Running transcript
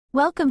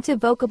Welcome to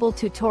Vocable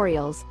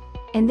Tutorials.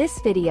 In this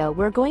video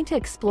we're going to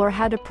explore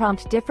how to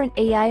prompt different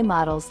AI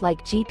models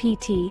like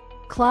GPT,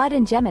 Claude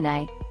and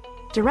Gemini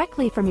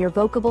directly from your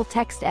Vocable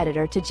text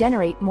editor to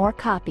generate more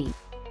copy.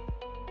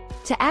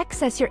 To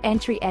access your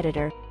entry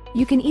editor,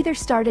 you can either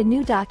start a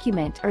new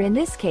document or in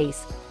this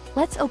case,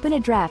 let's open a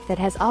draft that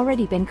has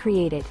already been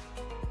created.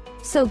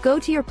 So go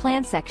to your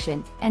Plan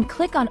section and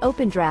click on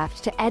Open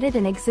Draft to edit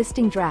an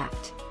existing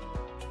draft.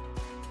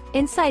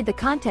 Inside the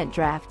content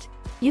draft,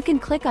 you can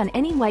click on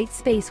any white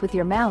space with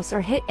your mouse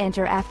or hit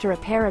enter after a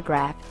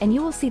paragraph and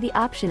you will see the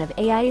option of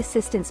AI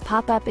Assistance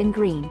pop up in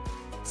green.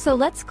 So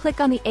let's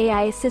click on the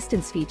AI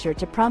Assistance feature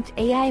to prompt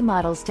AI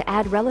models to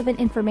add relevant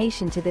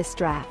information to this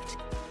draft.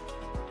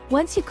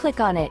 Once you click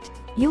on it,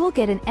 you will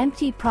get an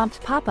empty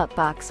prompt pop-up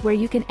box where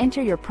you can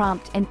enter your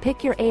prompt and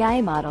pick your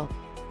AI model.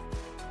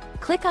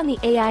 Click on the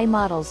AI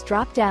models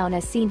drop-down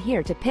as seen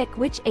here to pick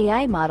which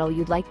AI model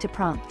you'd like to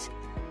prompt.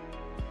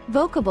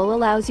 Vocable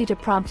allows you to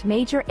prompt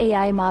major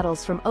AI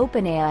models from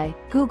OpenAI,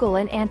 Google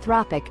and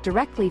Anthropic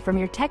directly from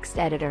your text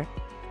editor,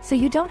 so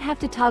you don't have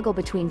to toggle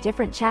between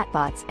different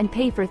chatbots and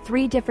pay for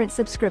 3 different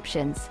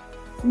subscriptions.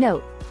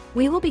 Note,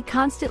 we will be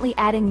constantly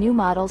adding new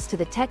models to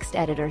the text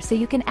editor so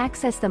you can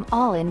access them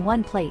all in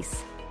one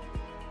place.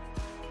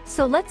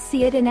 So let's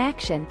see it in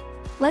action.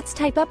 Let's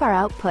type up our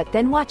output,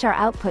 then watch our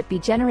output be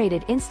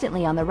generated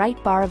instantly on the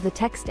right bar of the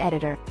text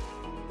editor.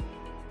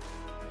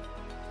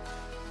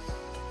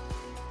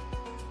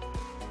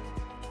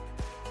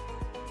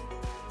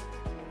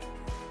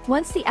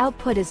 Once the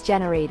output is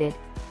generated,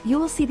 you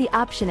will see the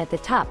option at the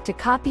top to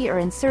copy or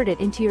insert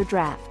it into your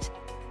draft.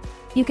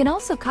 You can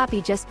also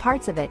copy just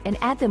parts of it and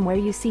add them where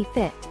you see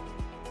fit.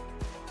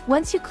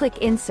 Once you click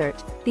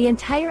Insert, the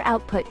entire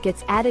output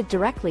gets added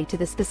directly to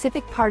the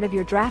specific part of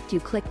your draft you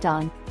clicked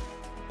on.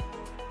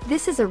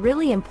 This is a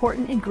really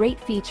important and great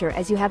feature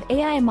as you have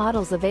AI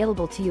models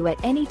available to you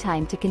at any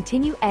time to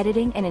continue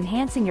editing and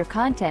enhancing your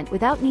content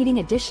without needing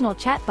additional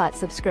chatbot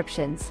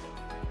subscriptions.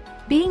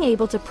 Being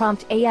able to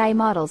prompt AI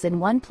models in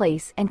one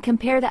place and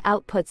compare the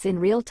outputs in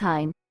real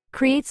time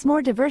creates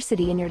more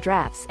diversity in your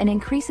drafts and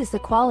increases the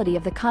quality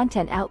of the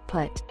content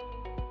output.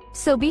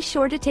 So be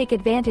sure to take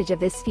advantage of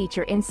this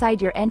feature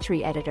inside your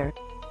entry editor.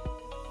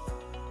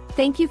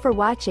 Thank you for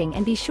watching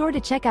and be sure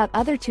to check out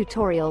other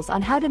tutorials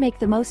on how to make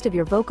the most of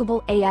your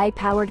Vocable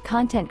AI-powered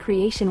content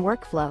creation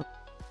workflow.